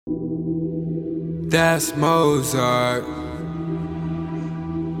That's Mozart.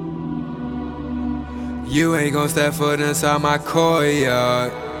 You ain't gon' step foot inside my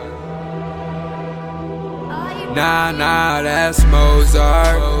courtyard. Nah, that's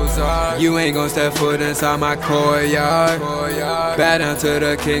Mozart. You ain't gon' step foot inside my courtyard. Bow down to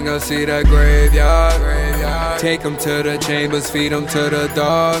the king, go see the graveyard. Take him to the chambers, feed him to the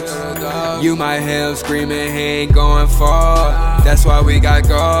dogs. You might hear him screaming, he ain't going far. That's why we got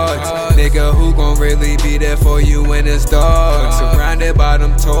guards. Nigga, who gon' really be there for you when it's dark? Surrounded by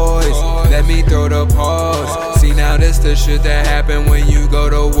them toys, let me throw the pause. See, now this the shit that happen when you go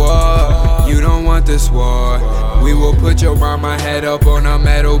to war. You don't want this war. We will put your mama head up on a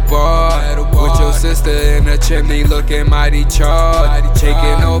metal bar. With your sister in the chimney looking mighty charged.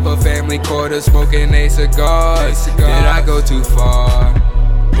 Taking over family quarters, smoking a cigars. Did I go too far?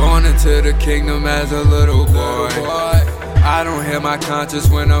 Born into the kingdom as a little boy. I don't hear my conscience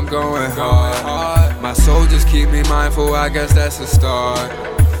when I'm going hard. My soldiers keep me mindful, I guess that's a start.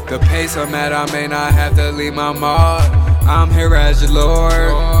 The pace I'm at, I may not have to leave my mark. I'm here as your Lord.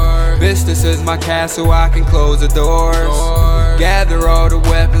 Bitch, this is my castle, I can close the doors. Gather all the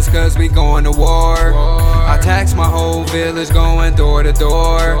weapons cause we going to war. I tax my whole village going door to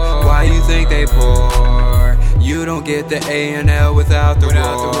door. Why you think they poor? You don't get the A&L without the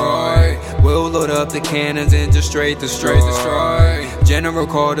Roy. We'll load up the cannons and just straight destroy. General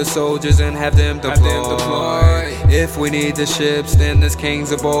call the soldiers and have them deploy. If we need the ships, then this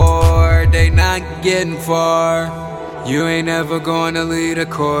king's aboard. They not getting far. You ain't never gonna leave the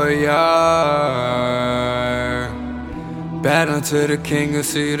courtyard. Bow down to the king and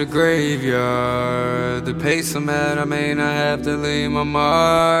see the graveyard. The pace I'm at, I may not have to leave my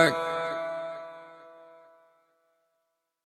mark.